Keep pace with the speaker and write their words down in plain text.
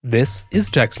This is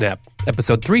TechSnap,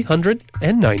 episode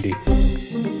 390.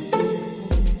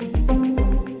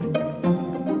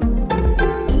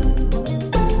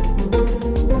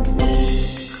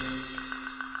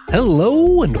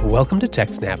 Hello and welcome to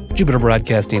TechSnap, Jupiter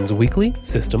Broadcasting's weekly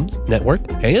systems, network,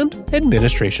 and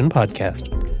administration podcast.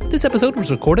 This episode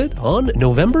was recorded on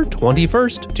November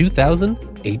 21st,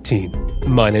 2018.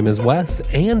 My name is Wes,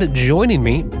 and joining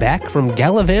me back from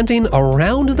gallivanting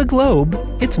around the globe,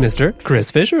 it's Mr. Chris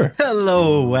Fisher.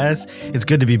 Hello, Wes. It's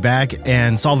good to be back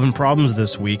and solving problems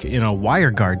this week in a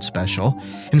WireGuard special.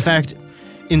 In fact,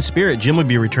 in spirit, Jim would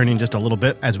be returning just a little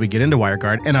bit as we get into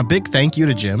WireGuard, and a big thank you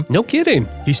to Jim. No kidding.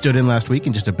 He stood in last week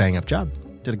and just a bang-up job.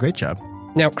 Did a great job.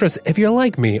 Now, Chris, if you're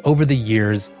like me, over the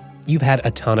years, you've had a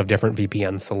ton of different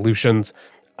VPN solutions,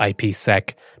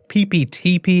 IPsec,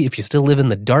 PPTP if you still live in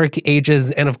the dark ages,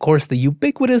 and of course the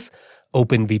ubiquitous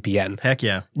OpenVPN. Heck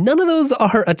yeah. None of those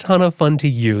are a ton of fun to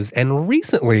use, and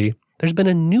recently there's been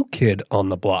a new kid on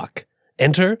the block.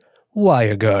 Enter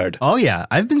WireGuard. Oh yeah,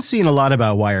 I've been seeing a lot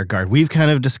about WireGuard. We've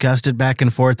kind of discussed it back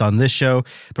and forth on this show,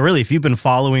 but really if you've been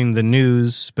following the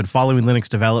news, been following Linux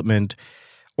development,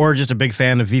 or just a big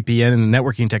fan of VPN and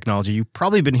networking technology, you've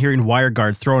probably been hearing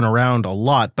WireGuard thrown around a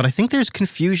lot, but I think there's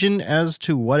confusion as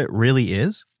to what it really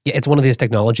is. Yeah, it's one of these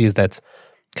technologies that's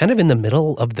kind of in the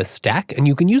middle of the stack, and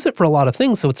you can use it for a lot of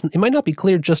things, so it might not be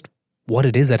clear just what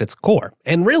it is at its core.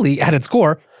 And really, at its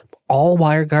core, all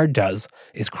WireGuard does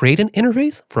is create an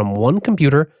interface from one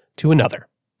computer to another.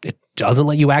 It doesn't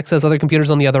let you access other computers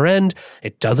on the other end.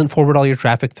 It doesn't forward all your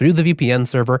traffic through the VPN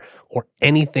server or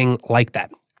anything like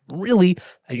that. Really,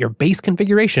 at your base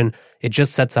configuration, it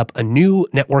just sets up a new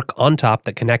network on top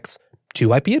that connects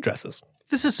two IP addresses.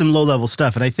 This is some low-level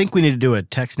stuff, and I think we need to do a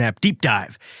TechSnap deep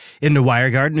dive into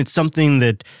WireGuard, and it's something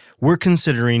that we're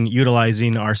considering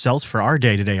utilizing ourselves for our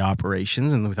day-to-day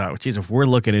operations, and we thought, geez, if we're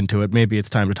looking into it, maybe it's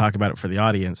time to talk about it for the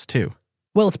audience, too.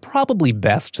 Well, it's probably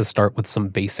best to start with some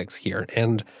basics here,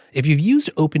 and if you've used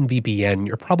OpenVPN,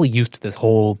 you're probably used to this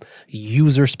whole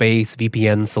user space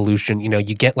VPN solution. You know,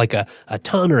 you get like a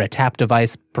ton or a tap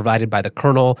device provided by the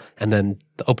kernel, and then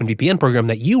the OpenVPN program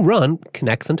that you run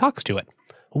connects and talks to it.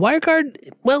 WireGuard,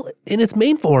 well, in its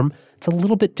main form, it's a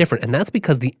little bit different, and that's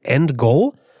because the end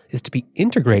goal is to be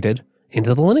integrated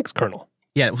into the Linux kernel.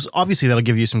 Yeah, obviously that'll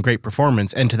give you some great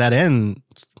performance, and to that end,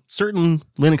 certain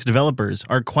Linux developers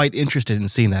are quite interested in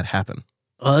seeing that happen.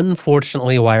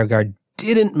 Unfortunately, WireGuard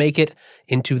didn't make it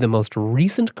into the most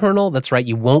recent kernel. That's right,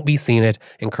 you won't be seeing it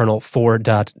in kernel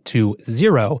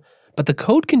 4.20, but the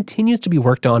code continues to be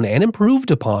worked on and improved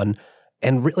upon.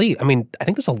 And really, I mean, I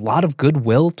think there's a lot of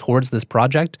goodwill towards this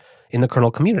project in the kernel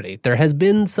community. There has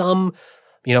been some,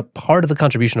 part of the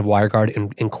contribution of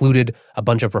WireGuard included a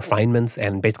bunch of refinements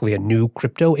and basically a new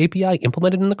crypto API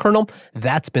implemented in the kernel.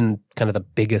 That's been kind of the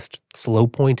biggest slow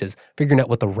point, is figuring out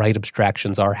what the right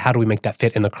abstractions are. How do we make that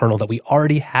fit in the kernel that we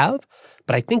already have?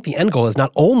 But I think the end goal is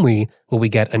not only will we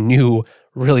get a new,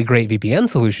 really great VPN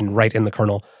solution right in the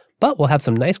kernel, but we'll have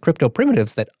some nice crypto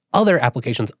primitives that other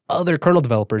applications, other kernel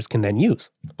developers can then use.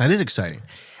 That is exciting.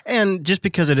 And just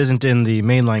because it isn't in the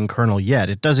mainline kernel yet,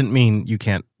 it doesn't mean you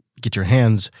can't get your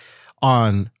hands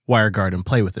on WireGuard and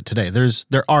play with it today.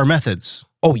 There are methods.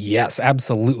 Oh, yes,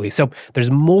 absolutely. So there's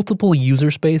multiple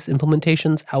user space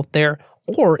implementations out there,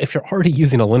 or if you're already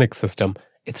using a Linux system,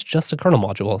 it's just a kernel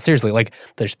module. Seriously, like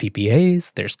there's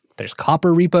PPAs, there's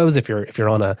Copper repos if you're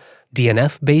on a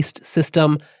DNF-based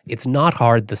system. It's not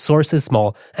hard. The source is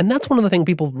small. And that's one of the things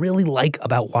people really like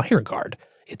about WireGuard.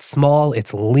 It's small,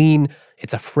 it's lean,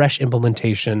 it's a fresh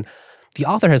implementation. The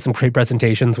author has some great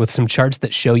presentations with some charts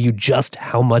that show you just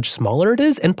how much smaller it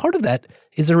is. And part of that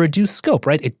is a reduced scope,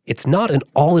 right? It's not an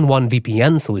all-in-one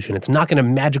VPN solution. It's not going to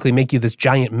magically make you this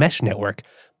giant mesh network,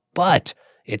 but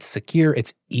it's secure,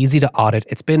 it's easy to audit.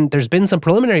 There's been some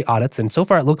preliminary audits, and so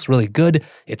far it looks really good.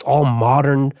 It's all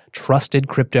modern, trusted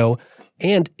crypto,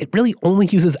 and it really only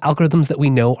uses algorithms that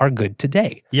we know are good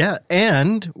today. Yeah,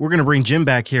 and we're going to bring Jim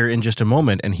back here in just a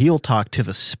moment, and he'll talk to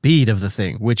the speed of the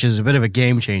thing, which is a bit of a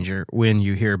game changer when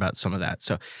you hear about some of that.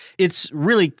 So it's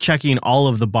really checking all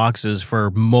of the boxes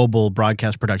for mobile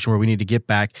broadcast production, where we need to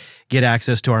get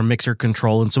access to our mixer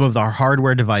control and some of our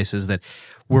hardware devices that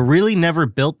were really never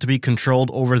built to be controlled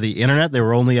over the internet. They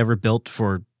were only ever built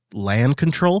for LAN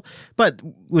control. But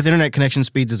with internet connection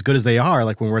speeds as good as they are,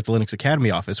 like when we're at the Linux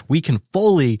Academy office, we can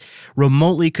fully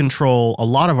remotely control a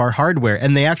lot of our hardware,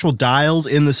 and the actual dials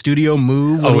in the studio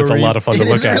move. Oh, it's a lot of fun to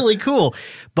look at. It's really cool.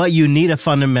 But you need a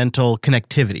fundamental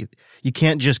connectivity. You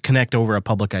can't just connect over a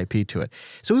public IP to it.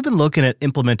 So we've been looking at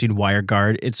implementing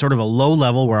WireGuard. It's sort of a low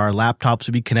level where our laptops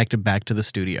would be connected back to the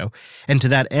studio. And to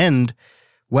that end,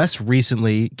 Wes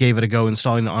recently gave it a go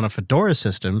installing it on a Fedora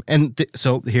system. And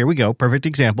so here we go. Perfect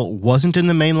example. Wasn't in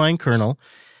the mainline kernel.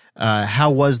 How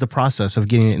was the process of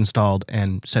getting it installed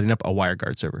and setting up a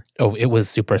WireGuard server? Oh, it was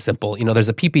super simple. There's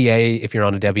a PPA if you're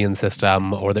on a Debian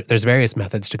system, or there's various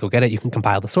methods to go get it. You can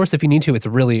compile the source if you need to. It's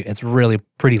really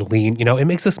pretty lean. It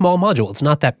makes a small module. It's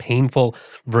not that painful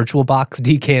VirtualBox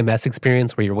DKMS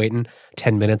experience where you're waiting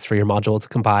 10 minutes for your module to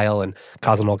compile and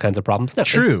causing all kinds of problems. No,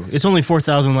 True. It's only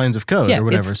 4,000 lines of code or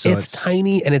whatever. It's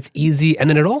tiny and it's easy. And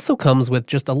then it also comes with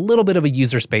just a little bit of a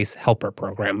user space helper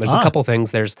program. There's a couple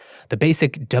things. There's the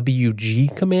basic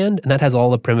WG command, and that has all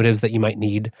the primitives that you might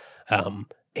need.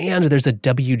 And there's a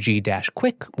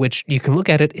WG-quick, which you can look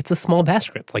at it. It's a small bash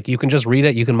script. Like you can just read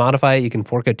it, you can modify it, you can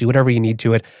fork it, do whatever you need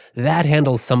to it. That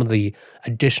handles some of the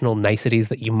additional niceties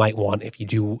that you might want if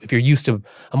you're used to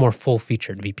a more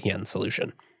full-featured VPN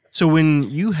solution. So when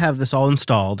you have this all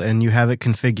installed and you have it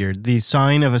configured, the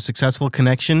sign of a successful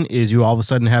connection is you all of a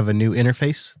sudden have a new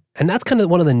interface? And that's kind of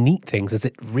one of the neat things is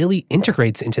it really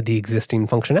integrates into the existing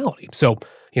functionality. So,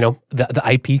 the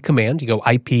IP command, you go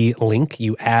IP link,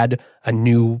 you add a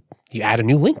new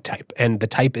link type, and the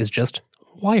type is just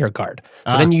WireGuard.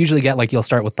 So then you usually get you'll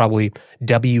start with probably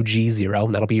WG0,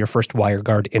 and that'll be your first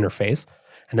WireGuard interface.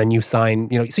 And then you sign,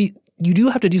 so you do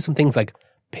have to do some things like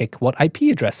pick what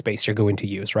IP address space you're going to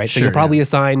use, right? So you'll probably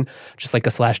assign just like a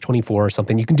 /24 or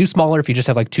something. You can do smaller if you just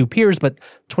have 2 peers, but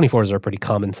 24s are a pretty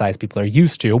common size people are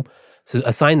used to. So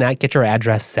assign that, get your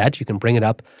address set, you can bring it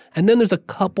up, and then there's a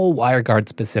couple WireGuard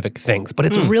specific things, but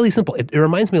it's really simple. It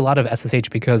reminds me a lot of SSH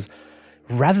because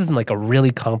rather than a really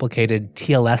complicated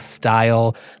TLS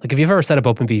style, if you've ever set up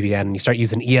OpenVPN and you start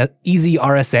using easy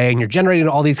RSA and you're generating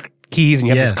all these keys and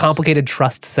you have this complicated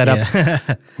trust setup.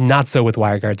 Not so with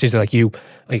WireGuard. It's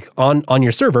usually on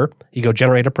your server, you go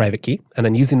generate a private key, and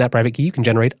then using that private key, you can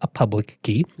generate a public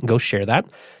key and go share that.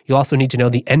 You also need to know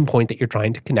the endpoint that you're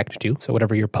trying to connect to. So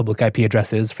whatever your public IP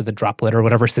address is for the droplet or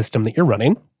whatever system that you're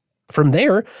running. From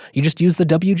there, you just use the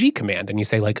WG command and you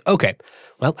say okay,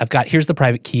 well, here's the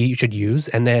private key you should use.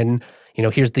 And then,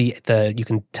 here's the you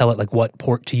can tell it what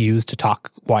port to use to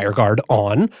talk WireGuard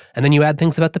on. And then you add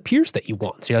things about the peers that you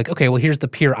want. So you're okay, well, here's the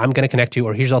peer I'm going to connect to,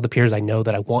 or here's all the peers I know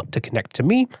that I want to connect to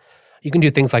me. You can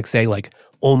do things say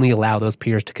only allow those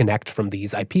peers to connect from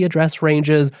these IP address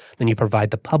ranges. Then you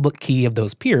provide the public key of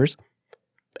those peers.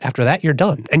 After that, you're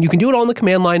done. And you can do it all in the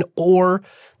command line, or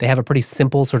they have a pretty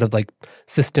simple sort of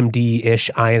systemd-ish,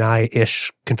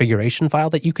 ini-ish configuration file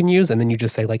that you can use. And then you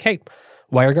just say hey,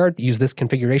 WireGuard, use this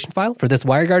configuration file for this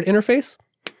WireGuard interface.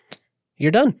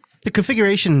 You're done. The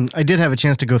configuration, I did have a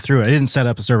chance to go through it. I didn't set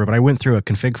up a server, but I went through a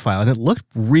config file, and it looked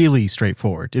really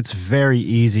straightforward. It's very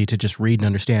easy to just read and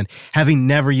understand, having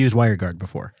never used WireGuard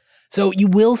before. So you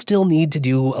will still need to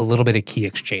do a little bit of key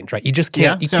exchange, right? You just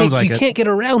can't. You can't get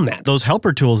around that. Those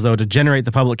helper tools, though, to generate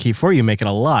the public key for you, make it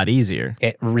a lot easier.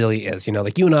 It really is. You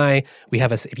and I,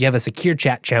 if you have a secure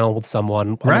chat channel with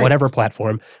someone on whatever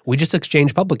platform, we just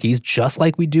exchange public keys just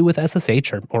like we do with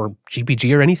SSH or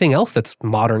GPG or anything else that's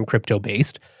modern crypto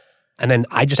based. And then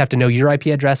I just have to know your IP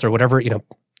address or whatever,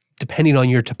 depending on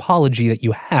your topology that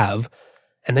you have.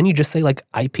 And then you just say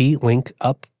IP link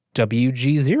up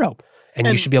WG0. And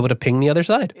you should be able to ping the other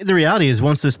side. The reality is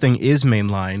once this thing is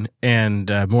mainline and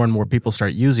more people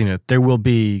start using it, there will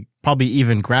be probably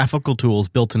even graphical tools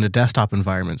built into desktop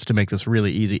environments to make this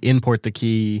really easy. Import the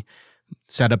key,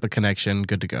 set up a connection,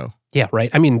 good to go. Yeah, right.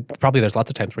 I mean, probably there's lots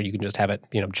of times where you can just have it,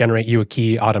 generate you a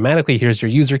key automatically. Here's your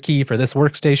user key for this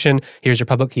workstation. Here's your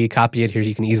public key, copy it. Here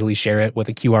you can easily share it with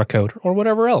a QR code or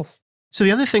whatever else. So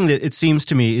the other thing that it seems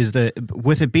to me is that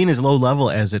with it being as low level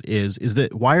as it is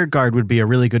that WireGuard would be a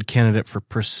really good candidate for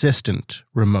persistent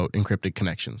remote encrypted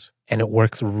connections. And it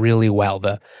works really well.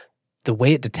 The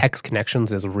way it detects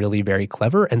connections is really very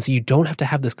clever. And so you don't have to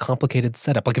have this complicated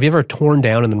setup. Have you ever torn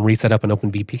down and then reset up an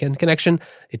OpenVPN connection?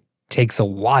 It takes a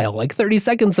while, 30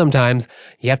 seconds sometimes.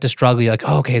 You have to struggle. You're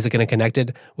okay, is it going to connect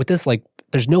it? With this,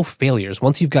 there's no failures.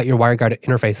 Once you've got your WireGuard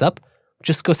interface up,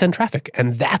 just go send traffic.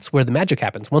 And that's where the magic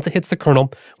happens. Once it hits the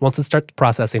kernel, once it starts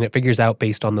processing, it figures out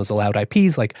based on those allowed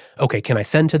IPs, okay, can I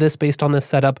send to this based on this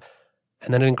setup?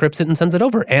 And then it encrypts it and sends it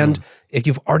over. And if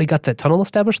you've already got that tunnel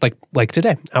established, like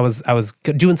today, I was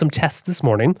doing some tests this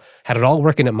morning, had it all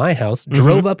working at my house,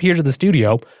 drove up here to the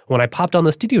studio. When I popped on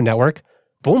the studio network,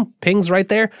 boom, pings right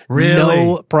there. Really?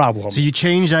 No problem. So you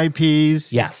change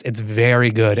IPs? Yes, it's very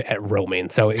good at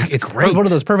roaming. So it's great. one of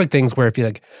those perfect things where if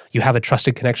you have a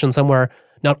trusted connection somewhere,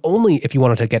 not only if you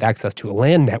wanted to get access to a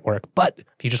LAN network, but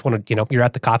if you just want to, you're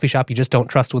at the coffee shop, you just don't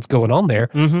trust what's going on there,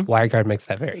 WireGuard makes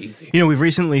that very easy. We've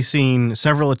recently seen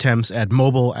several attempts at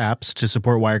mobile apps to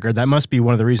support WireGuard. That must be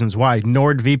one of the reasons why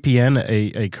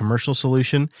NordVPN, a commercial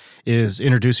solution, is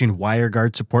introducing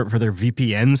WireGuard support for their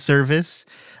VPN service.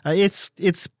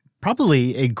 It's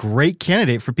probably a great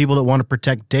candidate for people that want to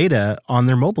protect data on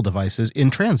their mobile devices in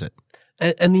transit.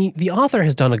 And the author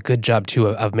has done a good job, too,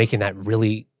 of making that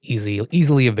really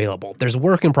easily available. There's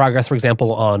work in progress, for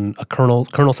example, on a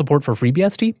kernel support for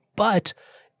FreeBSD, but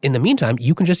in the meantime,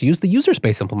 you can just use the user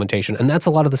space implementation, and that's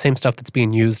a lot of the same stuff that's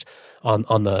being used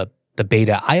on the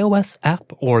beta iOS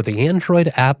app or the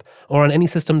Android app or on any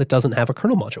system that doesn't have a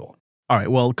kernel module. All right,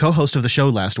 well, co-host of the show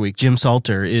last week, Jim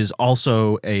Salter, is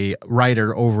also a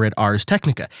writer over at Ars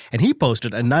Technica, and he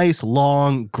posted a nice,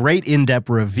 long, great in-depth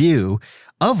review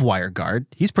of WireGuard.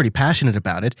 He's pretty passionate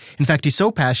about it. In fact, he's so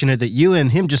passionate that you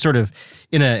and him just sort of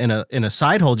in a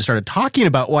side hole just started talking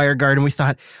about WireGuard, and we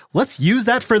thought, let's use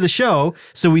that for the show.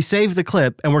 So we saved the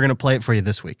clip, and we're going to play it for you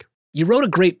this week. You wrote a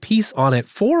great piece on it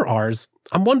for Ars.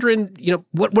 I'm wondering,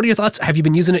 what are your thoughts? Have you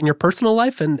been using it in your personal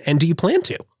life, and do you plan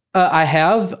to? I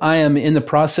have. I am in the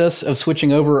process of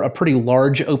switching over a pretty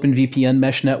large OpenVPN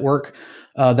mesh network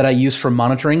that I use for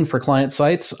monitoring for client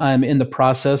sites. I'm in the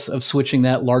process of switching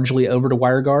that largely over to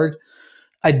WireGuard.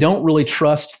 I don't really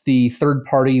trust the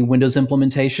third-party Windows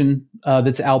implementation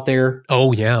that's out there.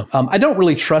 Oh, yeah. I don't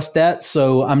really trust that,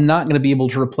 so I'm not going to be able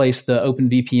to replace the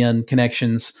OpenVPN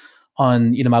connections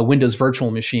on my Windows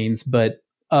virtual machines. But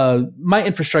my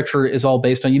infrastructure is all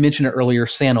based on, you mentioned it earlier,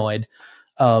 Sanoid.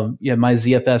 My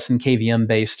ZFS and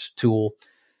KVM-based tool.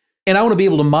 And I want to be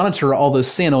able to monitor all those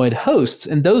Sanoid hosts,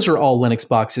 and those are all Linux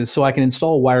boxes, so I can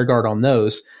install WireGuard on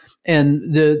those.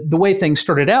 And the way things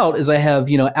started out is I have,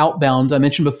 outbound, I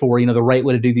mentioned before, the right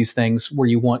way to do these things where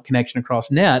you want connection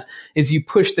across NAT is you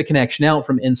push the connection out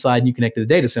from inside and you connect to the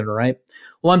data center, right?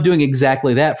 Well, I'm doing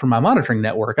exactly that for my monitoring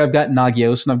network. I've got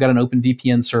Nagios and I've got an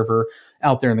OpenVPN server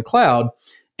out there in the cloud.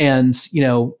 And,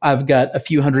 I've got a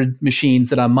few hundred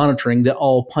machines that I'm monitoring that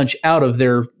all punch out of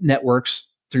their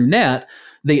networks through NAT.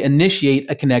 They initiate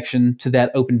a connection to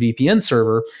that OpenVPN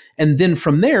server. And then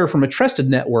from there, from a trusted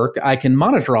network, I can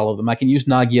monitor all of them. I can use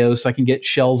Nagios. I can get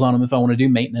shells on them if I want to do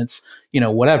maintenance,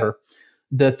 whatever.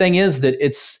 The thing is that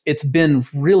it's been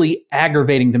really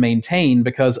aggravating to maintain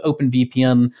because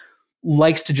OpenVPN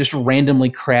likes to just randomly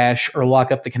crash or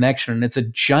lock up the connection, and it's a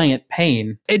giant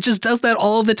pain. It just does that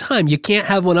all the time. You can't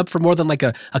have one up for more than like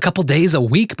a couple days a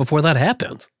week before that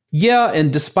happens. Yeah,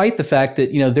 and despite the fact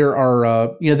that there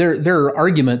are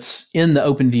arguments in the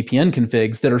OpenVPN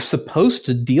configs that are supposed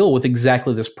to deal with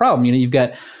exactly this problem. You've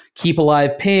got keep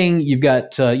alive ping, you've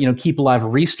got keep alive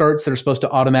restarts that are supposed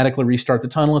to automatically restart the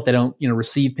tunnel if they don't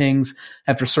receive pings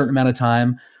after a certain amount of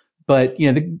time. But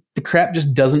the crap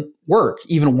just doesn't work,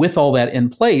 even with all that in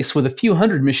place. With a few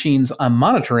hundred machines I'm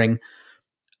monitoring,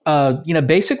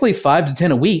 basically 5 to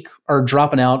 10 a week are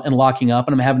dropping out and locking up,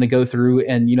 and I'm having to go through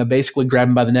and basically grab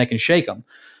them by the neck and shake them.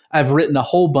 I've written a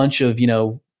whole bunch of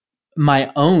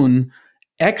my own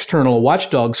external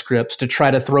watchdog scripts to try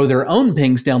to throw their own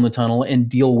pings down the tunnel and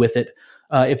deal with it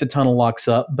if the tunnel locks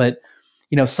up, but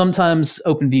sometimes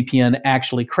OpenVPN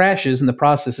actually crashes and the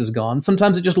process is gone.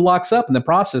 Sometimes it just locks up and the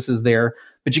process is there,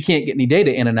 but you can't get any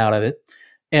data in and out of it.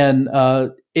 And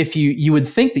if you would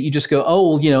think that you just go,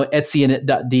 etc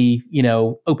init.d,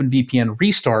 OpenVPN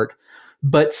restart,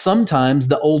 but sometimes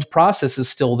the old process is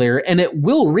still there and it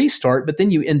will restart, but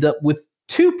then you end up with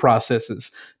two processes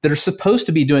that are supposed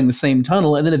to be doing the same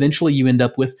tunnel, and then eventually you end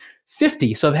up with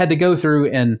 50. So I've had to go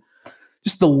through and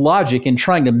just the logic in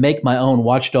trying to make my own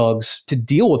watchdogs to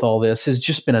deal with all this has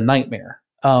just been a nightmare.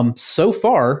 So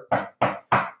far,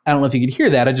 I don't know if you could hear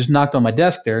that. I just knocked on my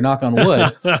desk there, knock on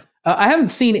wood. I haven't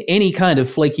seen any kind of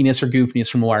flakiness or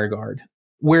goofiness from WireGuard,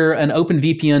 where an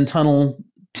OpenVPN tunnel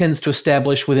tends to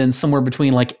establish within somewhere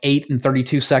between like 8 and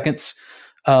 32 seconds.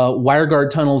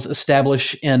 WireGuard tunnels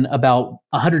establish in about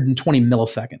 120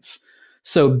 milliseconds.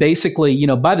 So basically,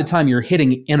 by the time you're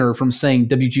hitting enter from saying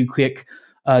WG quick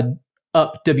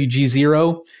up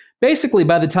WG0, basically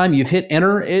by the time you've hit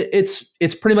enter,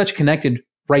 it's pretty much connected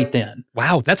right then.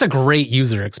 Wow, that's a great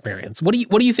user experience. What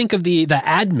do you think of the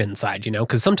admin side?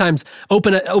 Because sometimes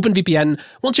OpenVPN,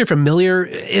 once you're familiar,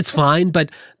 it's fine,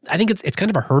 but I think it's kind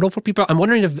of a hurdle for people. I'm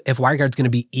wondering if WireGuard's going to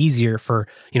be easier for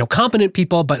competent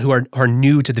people, but who are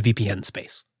new to the VPN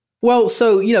space. Well,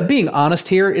 so being honest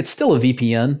here, it's still a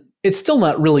VPN. It's still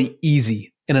not really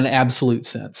easy in an absolute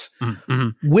sense.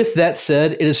 Mm-hmm. With that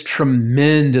said, it is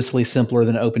tremendously simpler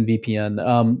than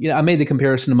OpenVPN. I made the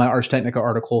comparison in my Ars Technica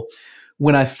article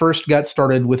when I first got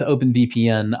started with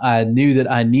OpenVPN, I knew that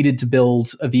I needed to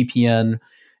build a VPN,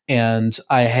 and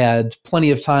I had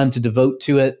plenty of time to devote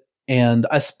to it. And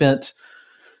I spent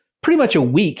pretty much a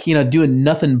week, doing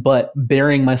nothing but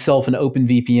burying myself in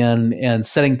OpenVPN and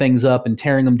setting things up and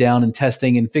tearing them down and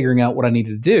testing and figuring out what I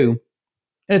needed to do.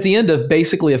 And at the end of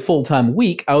basically a full-time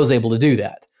week, I was able to do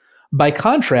that. By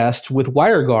contrast, with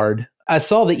WireGuard, I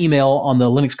saw the email on the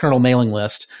Linux kernel mailing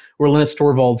list where Linus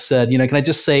Torvalds said, can I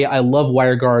just say I love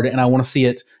WireGuard and I want to see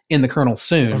it in the kernel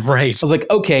soon? Right. I was like,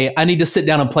 okay, I need to sit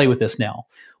down and play with this now.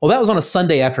 Well, that was on a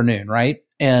Sunday afternoon, right?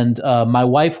 And my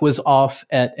wife was off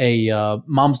at a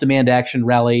Moms Demand Action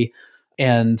rally,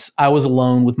 and I was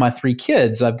alone with my 3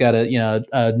 kids. I've got a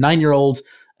 9-year-old,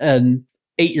 an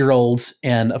 8-year-old,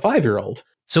 and a 5-year-old.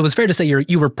 So it was fair to say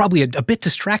you were probably a bit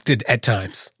distracted at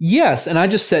times. Yes, and I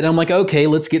just said, I'm like, okay,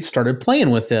 let's get started playing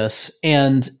with this.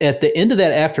 And at the end of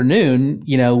that afternoon,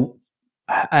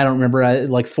 I don't remember,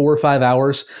 like 4 or 5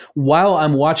 hours, while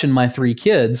I'm watching my 3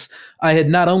 kids, I had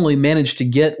not only managed to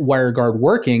get WireGuard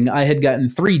working, I had gotten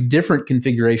 3 different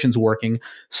configurations working,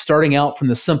 starting out from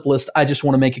the simplest, I just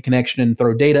want to make a connection and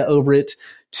throw data over it,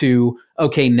 to,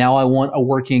 okay, now I want a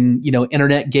working,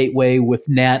 internet gateway with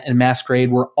NAT and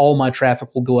Masquerade where all my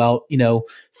traffic will go out,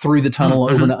 through the tunnel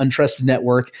over an untrusted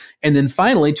network. And then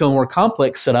finally to a more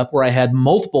complex setup where I had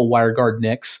multiple WireGuard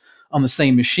NICs on the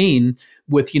same machine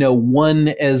with, one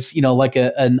as, like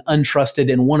an untrusted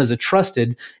and one as a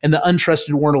trusted, and the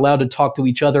untrusted weren't allowed to talk to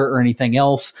each other or anything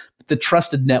else. But the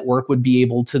trusted network would be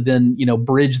able to then,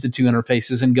 bridge the 2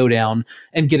 interfaces and go down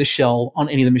and get a shell on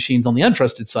any of the machines on the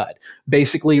untrusted side,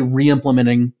 basically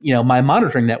re-implementing, my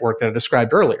monitoring network that I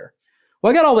described earlier.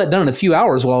 Well, I got all that done in a few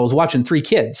hours while I was watching 3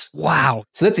 kids. Wow.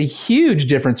 So that's a huge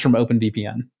difference from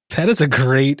OpenVPN. That is a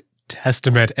great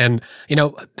testament. And,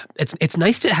 it's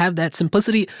nice to have that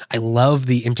simplicity. I love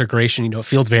the integration. It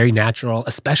feels very natural,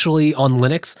 especially on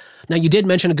Linux. Now, you did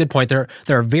mention a good point. There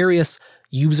are various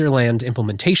userland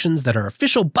implementations that are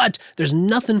official, but there's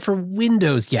nothing for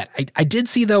Windows yet. I did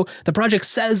see, though, the project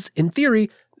says, in theory,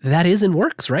 that is in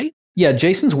works, right? Yeah,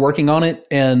 Jason's working on it,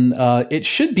 and it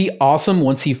should be awesome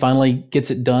once he finally gets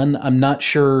it done. I'm not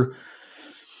sure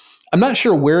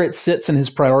where it sits in his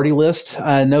priority list.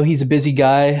 I know he's a busy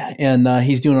guy and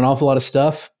he's doing an awful lot of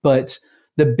stuff, but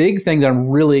the big thing that I'm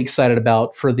really excited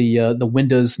about for the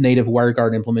Windows native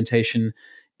WireGuard implementation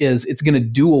is it's going to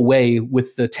do away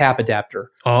with the tap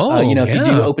adapter. If you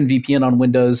do OpenVPN on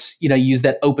Windows, you use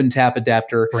that OpenTap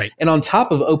adapter. Right. And on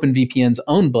top of OpenVPN's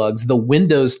own bugs, the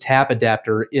Windows tap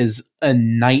adapter is a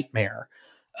nightmare.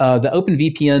 The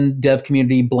OpenVPN dev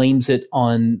community blames it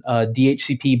on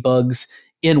DHCP bugs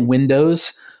in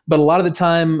Windows, but a lot of the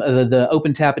time the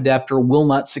OpenTap adapter will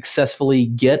not successfully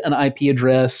get an IP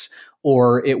address,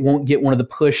 or it won't get one of the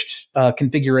pushed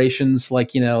configurations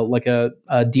like a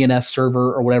DNS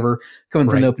server or whatever coming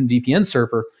from the OpenVPN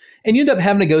server. And you end up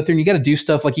having to go through and you got to do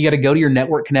stuff like you got to go to your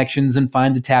network connections and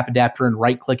find the tap adapter and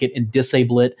right click it and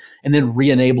disable it and then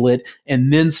re-enable it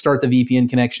and then start the VPN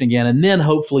connection again. And then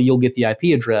hopefully you'll get the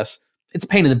IP address. It's a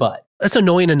pain in the butt. That's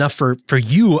annoying enough for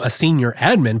you, a senior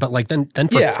admin, but like then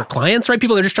for clients, right?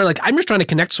 People are just I'm just trying to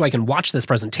connect so I can watch this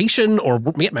presentation or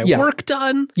get my work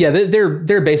done. Yeah,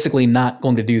 they're basically not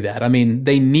going to do that. I mean,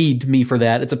 they need me for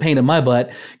that. It's a pain in my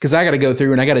butt because I got to go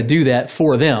through and I got to do that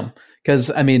for them.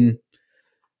 Because I mean,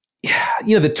 the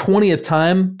 20th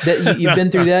time that you've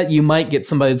been through that, you might get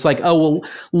somebody that's like, oh, well,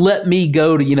 let me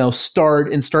go to,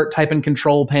 start typing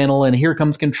control panel and here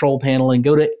comes control panel and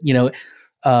go to,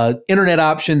 internet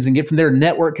options and get from there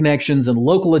network connections and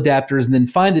local adapters and then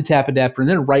find the tap adapter and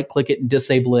then right click it and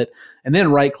disable it and then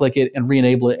right click it and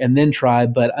re-enable it and then try.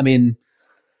 But I mean,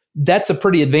 that's a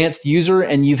pretty advanced user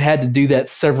and you've had to do that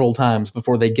several times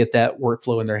before they get that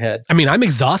workflow in their head. I mean, I'm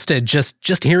exhausted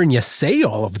just hearing you say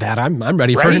all of that. I'm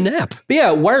ready for a nap. But yeah,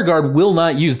 WireGuard will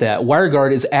not use that.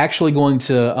 WireGuard is actually going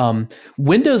to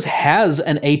Windows has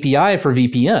an API for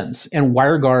VPNs, and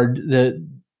WireGuard,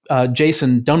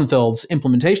 Jason Donenfeld's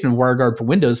implementation of WireGuard for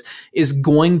Windows is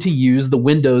going to use the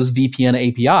Windows VPN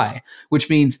API, which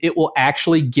means it will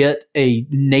actually get a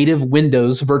native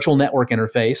Windows virtual network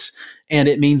interface. And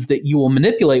it means that you will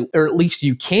manipulate, or at least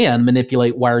you can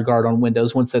manipulate WireGuard on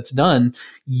Windows once that's done,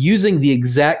 using the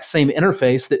exact same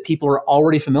interface that people are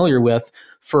already familiar with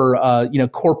for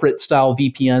corporate style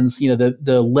VPNs,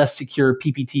 the less secure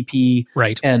PPTP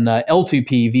and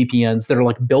L2P VPNs that are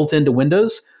like built into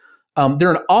Windows. There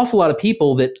are an awful lot of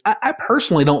people that I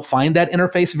personally don't find that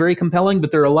interface very compelling,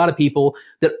 but there are a lot of people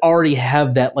that already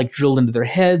have that like drilled into their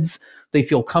heads. They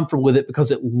feel comfortable with it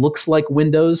because it looks like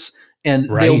Windows, and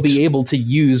they'll Right. be able to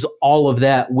use all of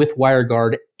that with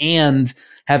WireGuard and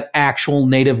have actual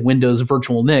native Windows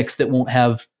virtual NICs that won't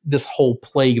have this whole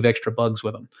plague of extra bugs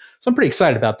with them. So I'm pretty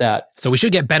excited about that. So we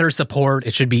should get better support.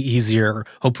 It should be easier.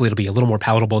 Hopefully it'll be a little more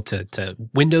palatable to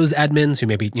Windows admins who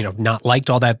maybe, not liked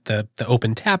all that, the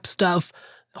open tap stuff.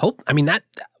 That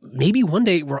maybe one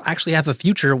day we'll actually have a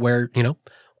future where,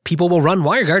 people will run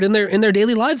WireGuard in their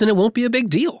daily lives and it won't be a big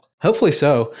deal. Hopefully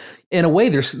so. In a way,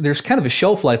 there's kind of a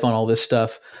shelf life on all this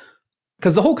stuff,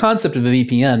 because the whole concept of a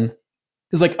VPN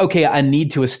is like, okay, I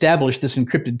need to establish this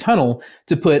encrypted tunnel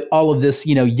to put all of this,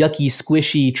 yucky,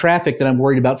 squishy traffic that I'm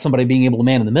worried about somebody being able to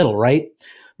man in the middle, right?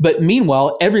 But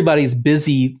meanwhile, everybody's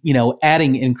busy,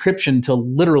 adding encryption to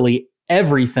literally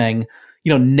everything,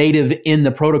 native in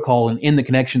the protocol and in the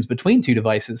connections between two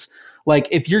devices. Like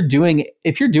if you're doing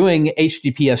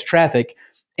HTTPS traffic,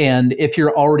 and if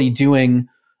you're already doing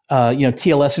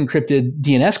TLS encrypted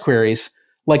DNS queries,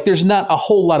 like there's not a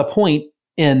whole lot of point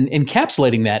in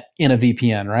encapsulating that in a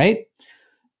VPN, right?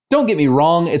 Don't get me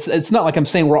wrong. It's not like I'm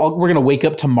saying we're going to wake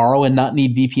up tomorrow and not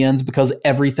need VPNs because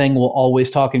everything will always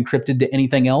talk encrypted to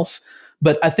anything else.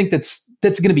 But I think that's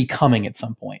going to be coming at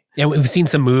some point. Yeah, we've seen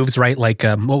some moves, right? Like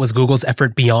what was Google's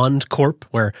effort Beyond Corp,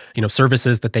 where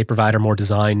services that they provide are more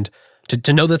designed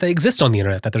to know that they exist on the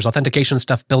internet, that there's authentication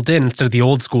stuff built in instead of the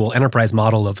old school enterprise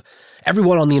model of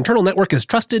everyone on the internal network is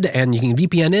trusted and you can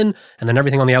VPN in and then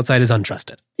everything on the outside is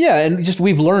untrusted. Yeah, and just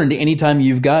we've learned anytime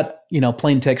you've got,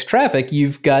 plain text traffic,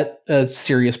 you've got a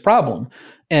serious problem.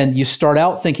 And you start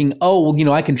out thinking, oh,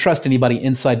 well, I can trust anybody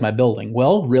inside my building.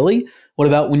 Well, really? What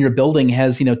about when your building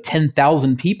has,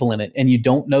 10,000 people in it and you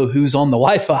don't know who's on the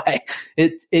Wi-Fi?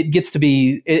 It gets to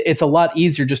be, it's a lot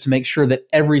easier just to make sure that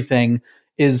everything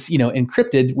is,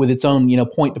 encrypted with its own,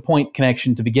 point-to-point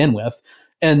connection to begin with.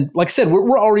 And like I said,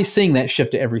 we're already seeing that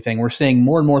shift to everything. We're seeing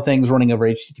more and more things running over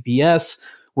HTTPS.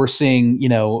 We're seeing,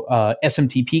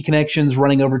 SMTP connections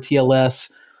running over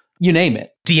TLS. You name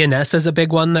it. DNS is a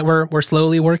big one that we're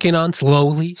slowly working on,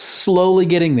 slowly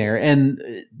getting there. And,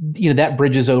 that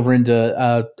bridges over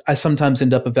into, I sometimes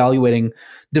end up evaluating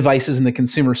devices in the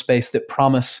consumer space that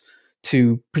promise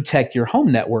to protect your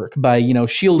home network by,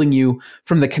 shielding you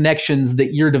from the connections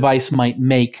that your device might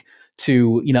make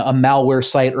to, a malware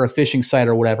site or a phishing site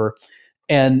or whatever.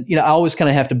 And, I always kind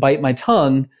of have to bite my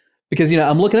tongue because,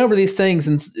 I'm looking over these things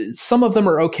and some of them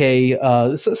are okay.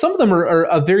 Some of them are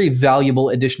a very valuable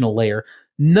additional layer.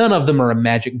 None of them are a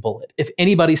magic bullet. If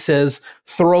anybody says,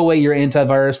 throw away your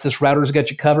antivirus, this router's got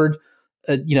you covered,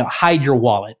 hide your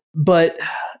wallet. But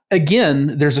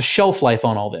again, there's a shelf life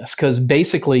on all this because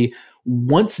basically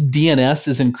once DNS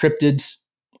is encrypted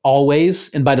always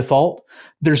and by default,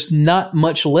 there's not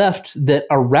much left that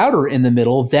a router in the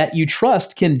middle that you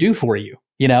trust can do for you.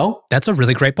 That's a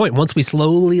really great point. Once we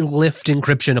slowly lift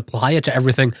encryption, apply it to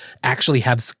everything, actually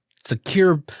have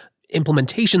secure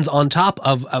implementations on top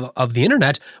of the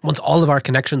internet, once all of our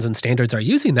connections and standards are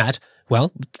using that,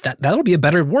 well, that'll be a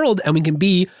better world and we can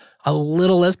be a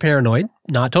little less paranoid,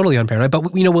 not totally unparanoid,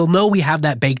 but we'll know we have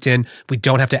that baked in. We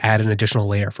don't have to add an additional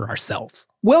layer for ourselves.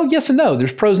 Well, yes and no.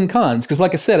 There's pros and cons. Because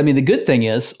like I said, the good thing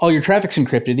is all your traffic's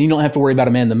encrypted and you don't have to worry about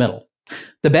a man in the middle.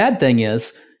 The bad thing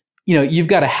is, you've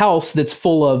got a house that's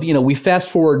full of, we fast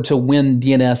forward to when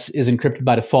DNS is encrypted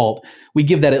by default. We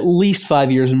give that at least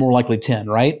 5 years and more likely 10,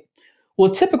 right?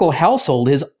 Well, a typical household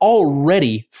has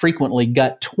already frequently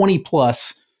got 20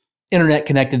 plus internet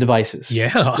connected devices.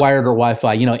 Yeah. Wired or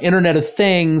Wi-Fi, Internet of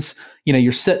Things,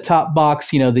 your set-top box,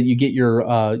 that you get your,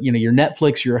 your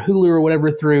Netflix, your Hulu or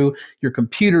whatever through, your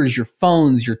computers, your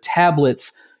phones, your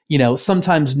tablets,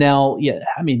 sometimes now,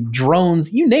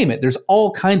 drones, you name it. There's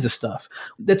all kinds of stuff.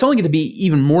 That's only going to be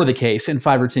even more the case in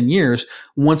 5 or 10 years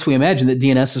once we imagine that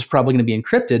DNS is probably going to be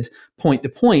encrypted point to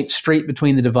point straight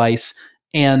between the device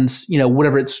and,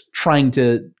 whatever it's trying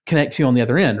to connect to on the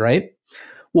other end, right?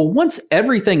 Well, once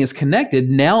everything is connected,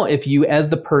 now if you, as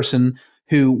the person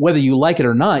who, whether you like it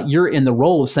or not, you're in the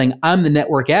role of saying, I'm the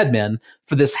network admin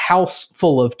for this house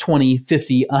full of 20,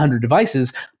 50, 100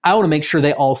 devices, I want to make sure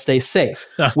they all stay safe.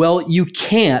 Well, you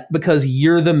can't because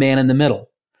you're the man in the middle.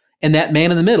 And that man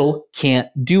in the middle can't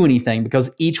do anything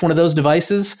because each one of those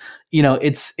devices,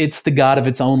 it's the god of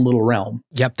its own little realm.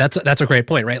 Yep, that's a great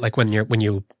point, right? Like when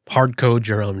you hard code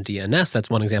your own DNS, that's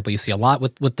one example you see a lot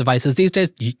with devices these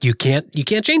days. You can't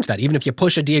change that. Even if you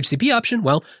push a DHCP option,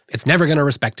 well, it's never going to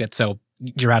respect it. So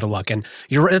you're out of luck. And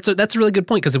that's a really good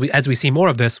point because as we see more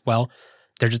of this, well,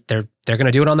 they're going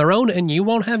to do it on their own and you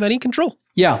won't have any control.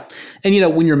 Yeah. And,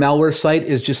 when your malware site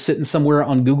is just sitting somewhere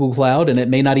on Google Cloud and it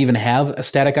may not even have a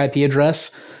static IP address,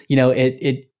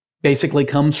 it basically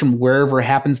comes from wherever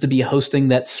happens to be hosting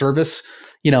that service,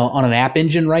 on an app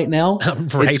engine right now.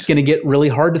 Right. It's going to get really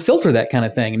hard to filter that kind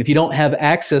of thing. And if you don't have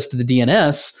access to the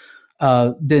DNS,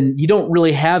 then you don't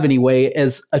really have any way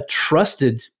as a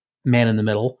trusted man in the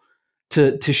middle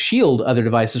to shield other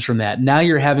devices from that. Now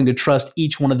you're having to trust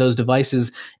each one of those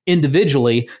devices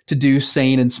individually to do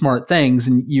sane and smart things,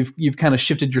 and you've kind of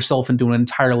shifted yourself into an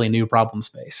entirely new problem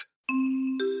space.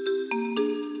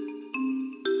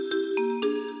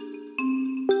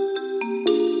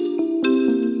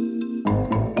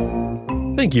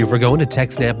 Thank you for going to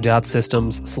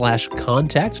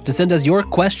techsnap.systems/contact to send us your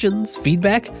questions,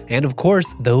 feedback, and of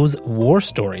course, those war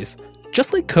stories.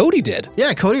 Just like Cody did.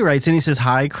 Yeah, Cody writes in, he says,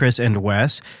 "Hi, Chris and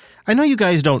Wes. I know you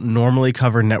guys don't normally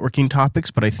cover networking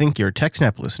topics, but I think your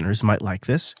TechSnap listeners might like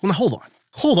this." Well, hold on.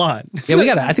 Yeah,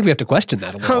 I think we have to question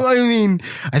that a little. I mean,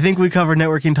 I think we cover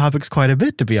networking topics quite a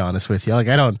bit, to be honest with you. I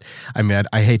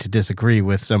hate to disagree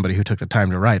with somebody who took the time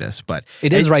to write us, but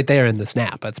it is right there in the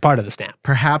snap. It's part of the snap.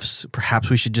 Perhaps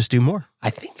we should just do more. I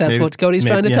think that's what Cody's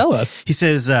trying to tell us. He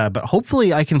says, but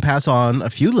hopefully I can pass on a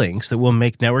few links that will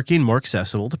make networking more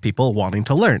accessible to people wanting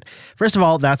to learn. First of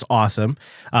all, that's awesome.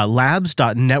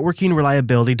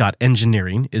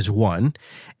 Labs.networkingreliability.engineering is one,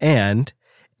 and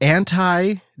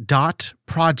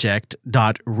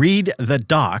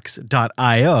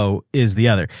anti.project.readthedocs.io is the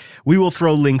other. We will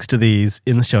throw links to these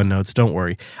in the show notes, don't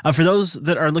worry. For those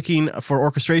that are looking for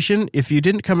orchestration, if you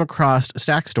didn't come across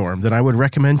StackStorm, then I would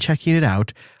recommend checking it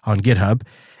out on GitHub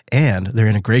and their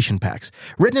integration packs.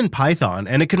 Written in Python,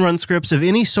 and it can run scripts of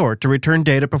any sort to return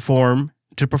data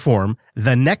to perform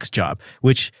the next job,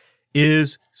 which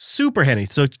is super handy.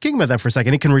 So think about that for a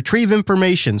second. It can retrieve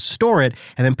information, store it,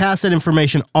 and then pass that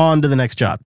information on to the next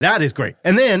job. That is great.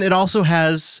 And then it also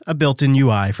has a built-in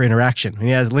UI for interaction. And he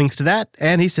has links to that,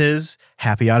 and he says,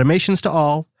 "Happy automations to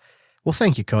all." Well,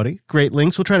 thank you, Cody. Great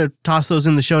links. We'll try to toss those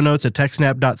in the show notes at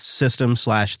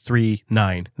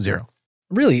techsnap.system/390.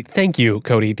 Really, thank you,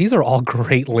 Cody. These are all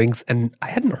great links, and I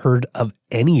hadn't heard of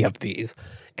any of these.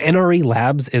 NRE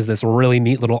Labs is this really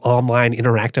neat little online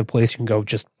interactive place you can go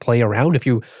just play around. If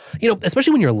you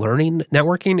especially when you're learning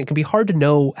networking, it can be hard to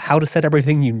know how to set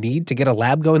everything you need to get a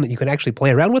lab going that you can actually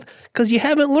play around with because you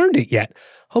haven't learned it yet.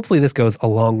 Hopefully this goes a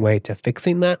long way to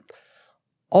fixing that.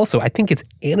 Also, I think it's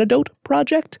Antidote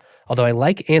Project, although I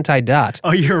like Anti-Dot.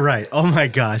 Oh, you're right. Oh my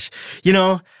gosh.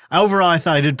 Overall, I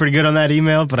thought I did pretty good on that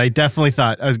email, but I definitely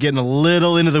thought I was getting a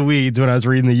little into the weeds when I was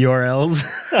reading the URLs.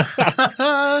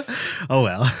 Oh,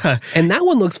 well. And that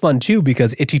one looks fun, too,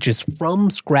 because it teaches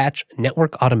from-scratch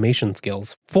network automation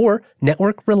skills for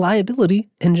network reliability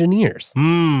engineers.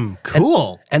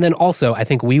 Cool. And then also, I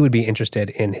think we would be interested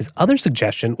in his other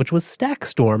suggestion, which was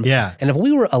StackStorm. Yeah. And if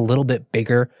we were a little bit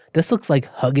bigger, this looks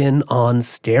like Huggin on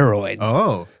steroids.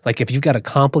 Oh. Like if you've got a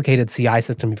complicated CI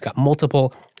system, you've got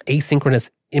multiple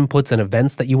asynchronous inputs and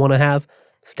events that you want to have,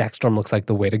 StackStorm looks like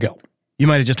the way to go. You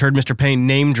might have just heard Mr. Payne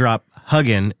name drop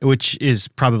Huggin, which is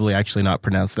probably actually not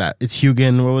pronounced that. It's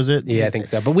Hugin, what was it? Yeah, I think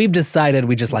so. But we've decided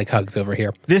we just like hugs over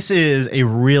here. This is a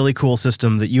really cool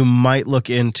system that you might look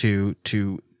into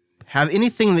to have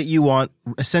anything that you want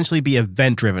essentially be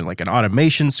event-driven, like an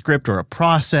automation script or a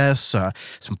process, some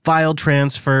file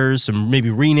transfers, some maybe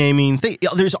renaming.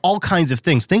 There's all kinds of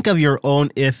things. Think of your own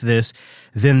if this,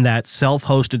 then that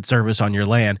self-hosted service on your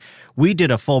LAN. We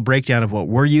did a full breakdown of what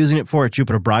we're using it for at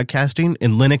Jupiter Broadcasting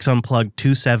in Linux Unplugged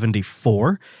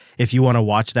 274. If you want to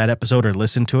watch that episode or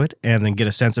listen to it and then get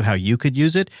a sense of how you could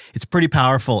use it, it's pretty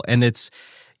powerful, and it's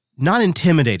not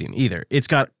intimidating either. It's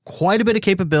got quite a bit of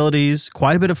capabilities,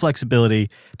 quite a bit of flexibility,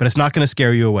 but it's not going to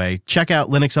scare you away. Check out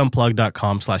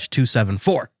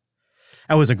linuxunplugged.com/274.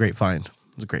 That was a great find. It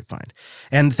was a great find.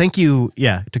 And thank you,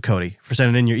 to Cody for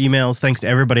sending in your emails. Thanks to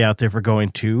everybody out there for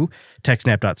going to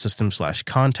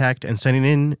techsnap.system/contact and sending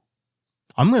in,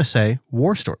 I'm going to say,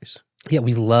 war stories. Yeah,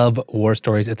 we love war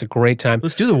stories. It's a great time.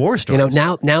 Let's do the war stories.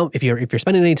 Now if you're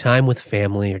spending any time with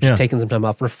family or just taking some time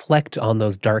off, reflect on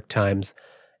those dark times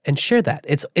and share that.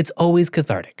 It's always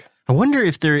cathartic. I wonder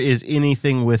if there is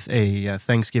anything with a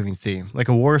Thanksgiving theme, like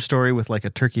a war story with like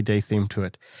a Turkey Day theme to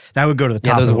it. That would go to the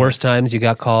top. Yeah, those of the worst times you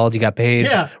got called, you got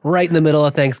paged right in the middle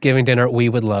of Thanksgiving dinner. We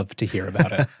would love to hear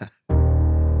about it.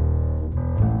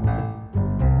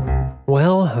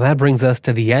 Well, that brings us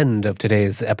to the end of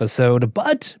today's episode.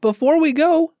 But before we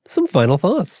go, some final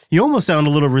thoughts. You almost sound a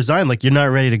little resigned, like you're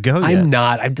not ready to go yet. I'm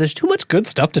not. There's too much good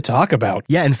stuff to talk about.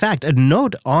 Yeah, in fact, a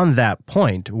note on that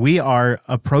point, we are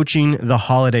approaching the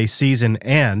holiday season,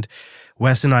 and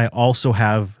Wes and I also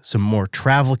have some more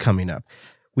travel coming up.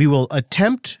 We will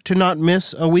attempt to not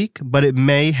miss a week, but it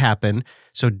may happen.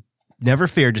 So never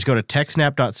fear. Just go to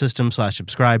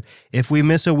techsnap.system/subscribe. If we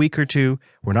miss a week or two,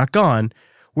 we're not gone.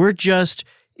 We're just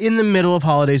in the middle of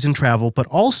holidays and travel, but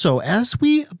also as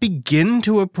we begin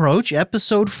to approach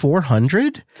episode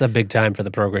 400, It's a big time for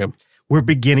the program. we're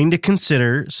beginning to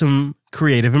consider some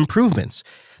creative improvements.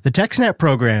 The TechSnap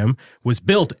program was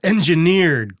built,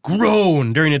 engineered,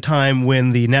 grown during a time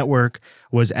when the network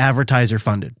was advertiser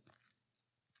funded.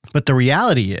 But the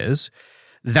reality is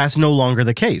that's no longer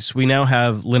the case. We now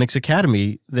have Linux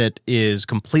Academy that is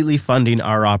completely funding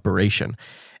our operation.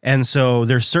 And so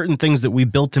there's certain things that we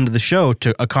built into the show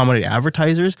to accommodate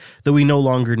advertisers that we no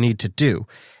longer need to do.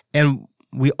 And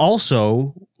we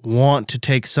also want to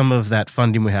take some of that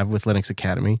funding we have with Linux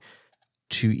Academy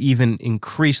to even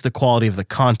increase the quality of the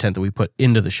content that we put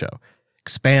into the show,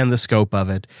 expand the scope of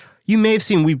it. You may have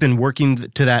seen we've been working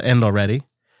to that end already.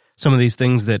 Some of these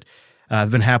things that have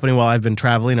been happening while I've been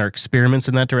traveling are experiments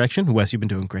in that direction. Wes, you've been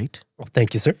doing great. Well,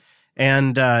 thank you, sir.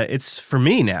 And it's for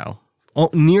me now,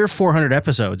 near 400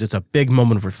 episodes. It's a big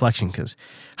moment of reflection because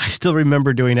I still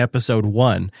remember doing episode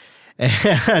 1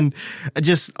 and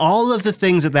just all of the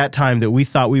things at that time that we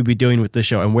thought we'd be doing with the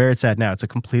show and where it's at now. It's a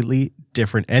completely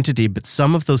different entity, but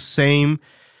some of those same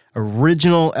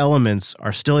original elements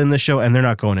are still in the show and they're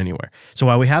not going anywhere. So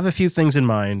while we have a few things in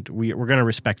mind, we're going to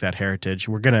respect that heritage.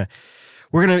 We're going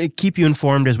to keep you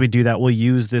informed as we do that. We'll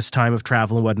use this time of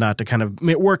travel and whatnot to kind of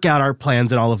work out our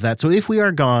plans and all of that. So if we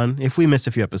are gone, if we miss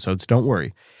a few episodes, don't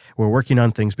worry. We're working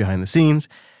on things behind the scenes,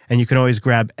 and you can always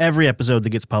grab every episode that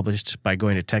gets published by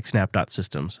going to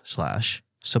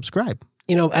techsnap.systems/subscribe.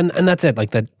 You know, and that's it.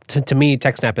 Like to me,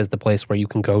 TechSnap is the place where you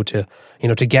can go to,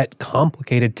 to get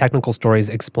complicated technical stories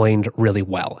explained really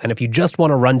well. And if you just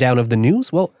want a rundown of the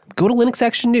news, well, go to Linux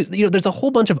Action News. There's a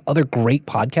whole bunch of other great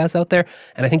podcasts out there.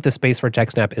 And I think the space for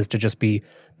TechSnap is to just be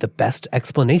the best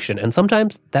explanation. And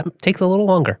sometimes that takes a little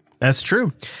longer. That's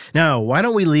true. Now, why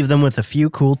don't we leave them with a few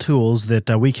cool tools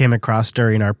that we came across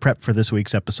during our prep for this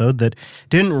week's episode that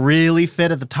didn't really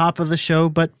fit at the top of the show,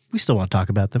 but we still want to talk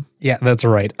about them. Yeah, that's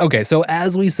right. Okay, so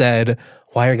as we said,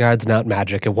 WireGuard's not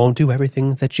magic. It won't do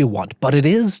everything that you want, but it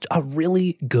is a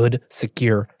really good,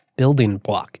 secure building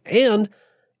block. And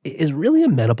it is really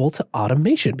amenable to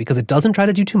automation because it doesn't try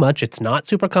to do too much. It's not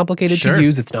super complicated to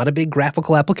use. It's not a big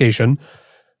graphical application.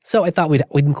 So I thought we'd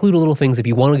include a little things if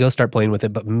you want to go start playing with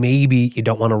it, but maybe you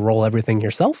don't want to roll everything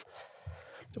yourself.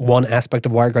 One aspect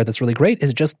of WireGuard that's really great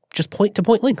is just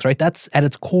point-to-point links, right? That's at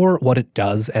its core what it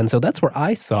does. And so that's where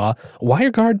I saw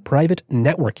WireGuard Private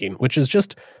Networking, which is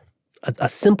just a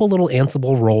simple little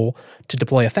Ansible role to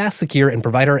deploy a fast, secure, and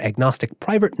provider-agnostic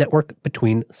private network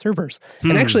between servers.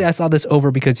 And actually, I saw this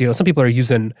over because, some people are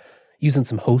using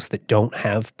some hosts that don't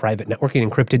have private networking,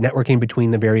 encrypted networking between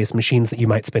the various machines that you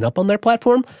might spin up on their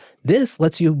platform. This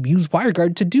lets you use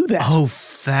WireGuard to do that. Oh,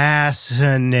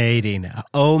 fascinating.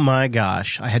 Oh my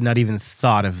gosh. I had not even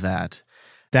thought of that.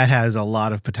 That has a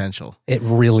lot of potential. It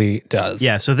really does.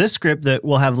 Yeah, so this script that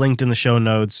we'll have linked in the show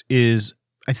notes is,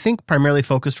 I think, primarily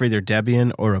focused for either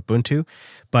Debian or Ubuntu,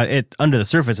 but under the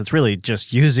surface, it's really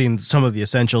just using some of the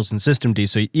essentials in systemd.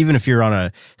 So even if you're on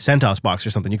a CentOS box or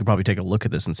something, you could probably take a look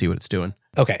at this and see what it's doing.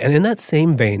 Okay, and in that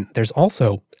same vein, there's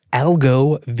also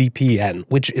Algo VPN,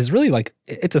 which is really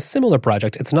it's a similar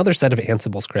project. It's another set of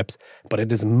Ansible scripts, but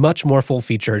it is much more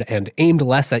full-featured and aimed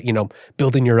less at,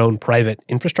 building your own private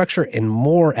infrastructure and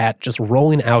more at just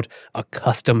rolling out a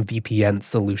custom VPN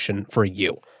solution for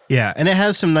you. Yeah, and it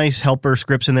has some nice helper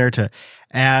scripts in there to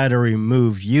add or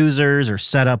remove users or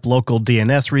set up local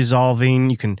DNS resolving.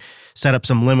 You can set up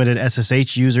some limited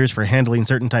SSH users for handling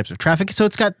certain types of traffic. So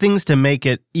it's got things to make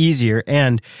it easier.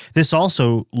 And this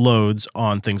also loads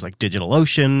on things like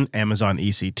DigitalOcean, Amazon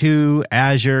EC2,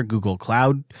 Azure, Google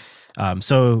Cloud.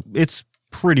 So it's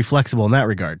pretty flexible in that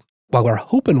regard. While we're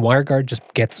hoping WireGuard just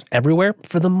gets everywhere,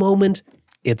 for the moment,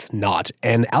 it's not.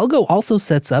 And Algo also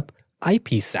sets up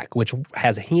IPsec, which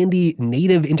has handy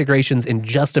native integrations in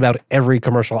just about every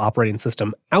commercial operating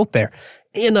system out there.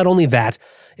 And not only that,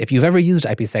 if you've ever used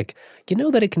IPsec, you know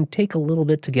that it can take a little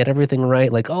bit to get everything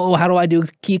right. Like, how do I do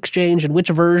key exchange and which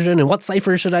version and what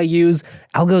cipher should I use?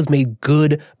 Algo's made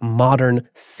good, modern,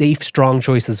 safe, strong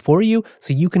choices for you.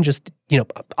 So you can just,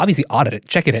 obviously audit it,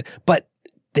 check it, but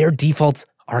their defaults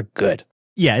are good.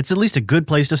 Yeah, it's at least a good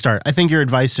place to start. I think your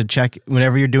advice to check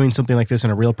whenever you're doing something like this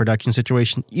in a real production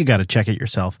situation, you got to check it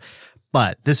yourself.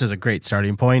 But this is a great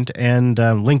starting point, and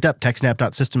linked up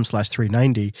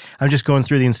techsnap.system/390. I'm just going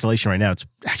through the installation right now. It's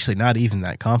actually not even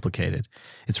that complicated.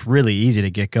 It's really easy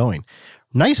to get going.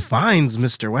 Nice finds,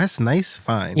 Mr. West. Nice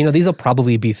finds. You know, these will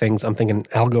probably be things, I'm thinking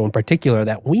Algo in particular,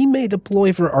 that we may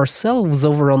deploy for ourselves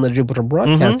over on the Jupiter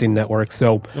Broadcasting Network.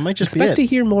 So It might just be expect it. to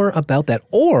hear more about that.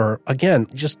 Or, again,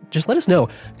 just let us know.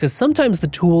 Because sometimes the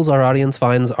tools our audience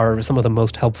finds are some of the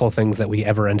most helpful things that we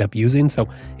ever end up using. So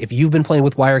if you've been playing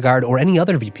with WireGuard or any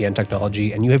other VPN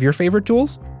technology and you have your favorite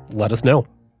tools, let us know.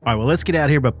 All right, well, let's get out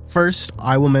of here. But first,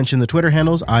 I will mention the Twitter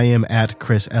handles. I am at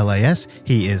Chris LAS.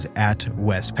 He is at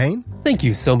Wes Payne. Thank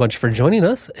you so much for joining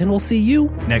us, and we'll see you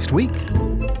Next week.